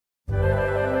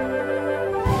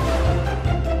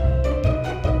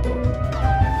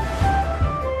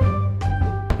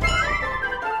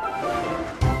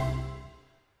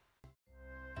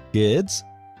Kids,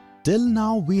 till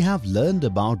now we have learned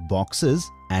about boxes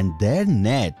and their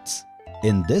nets.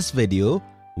 In this video,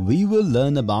 we will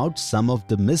learn about some of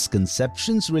the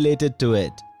misconceptions related to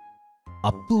it.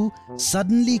 Appu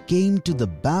suddenly came to the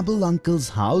Babble uncle's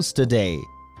house today.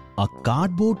 A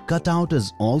cardboard cutout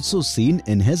is also seen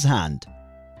in his hand.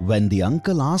 When the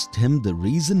uncle asked him the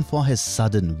reason for his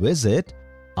sudden visit,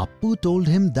 Appu told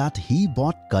him that he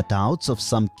bought cutouts of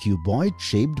some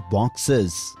cuboid-shaped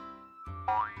boxes.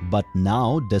 But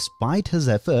now, despite his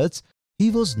efforts,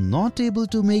 he was not able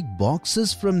to make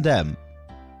boxes from them.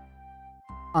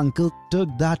 Uncle took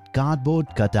that cardboard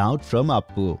cutout from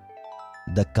Appu.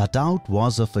 The cutout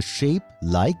was of a shape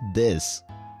like this.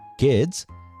 Kids,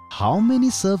 how many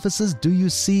surfaces do you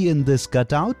see in this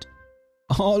cutout?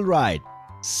 Alright,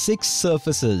 6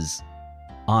 surfaces.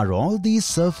 Are all these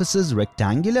surfaces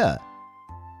rectangular?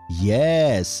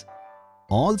 Yes,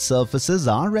 all surfaces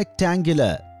are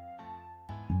rectangular.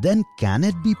 Then can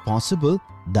it be possible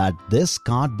that this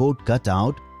cardboard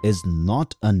cutout is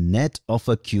not a net of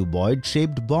a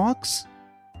cuboid-shaped box?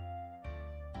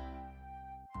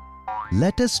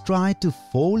 Let us try to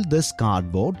fold this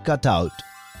cardboard cutout.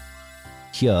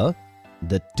 Here,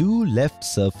 the 2 left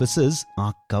surfaces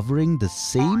are covering the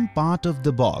same part of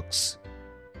the box,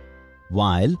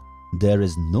 while there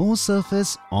is no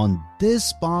surface on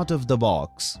this part of the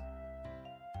box.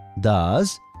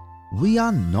 Thus, we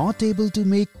are not able to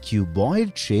make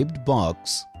cuboid-shaped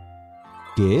box.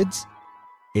 Kids,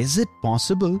 is it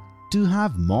possible to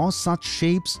have more such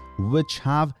shapes which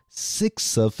have 6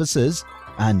 surfaces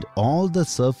and all the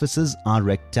surfaces are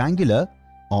rectangular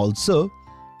also,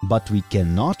 but we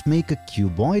cannot make a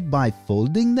cuboid by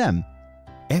folding them?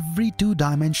 Every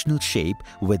 2-dimensional shape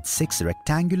with 6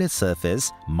 rectangular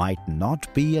surfaces might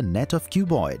not be a net of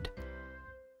cuboid.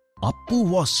 Appu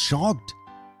was shocked.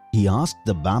 He asked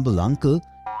the Babble uncle,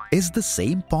 Is the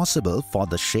same possible for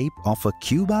the shape of a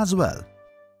cube as well?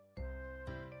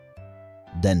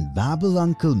 Then Babble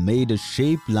uncle made a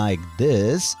shape like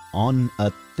this on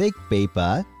a thick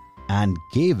paper and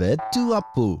gave it to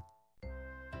Appu.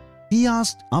 He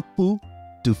asked Appu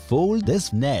to fold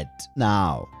this net.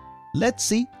 Now, let's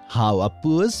see how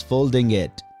Appu is folding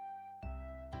it.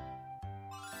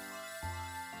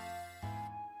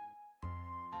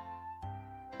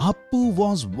 Appu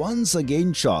was once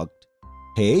again shocked.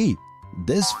 Hey,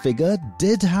 this figure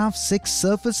did have 6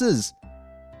 surfaces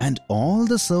and all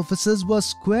the surfaces were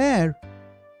square.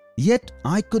 Yet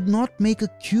I could not make a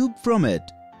cube from it.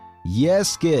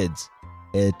 Yes, kids,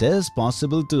 it is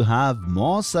possible to have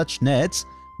more such nets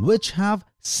which have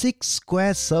 6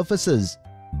 square surfaces.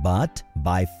 But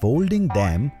by folding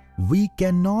them, we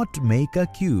cannot make a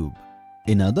cube.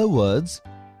 In other words,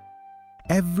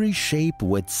 every shape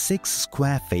with 6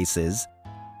 square faces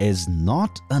is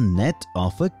not a net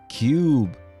of a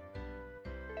cube.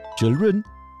 Children,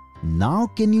 now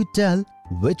can you tell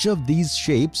which of these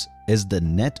shapes is the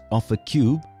net of a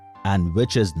cube and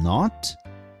which is not?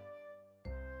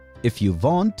 If you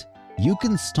want, you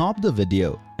can stop the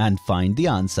video and find the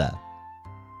answer.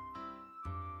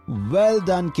 Well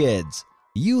done, kids!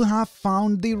 You have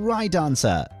found the right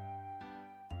answer.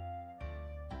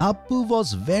 Appu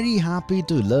was very happy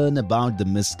to learn about the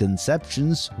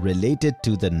misconceptions related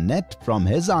to the net from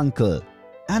his uncle,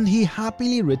 and he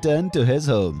happily returned to his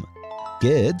home.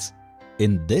 Kids,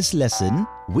 in this lesson,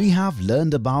 we have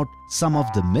learned about some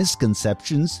of the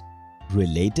misconceptions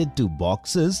related to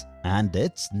boxes and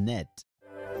its net.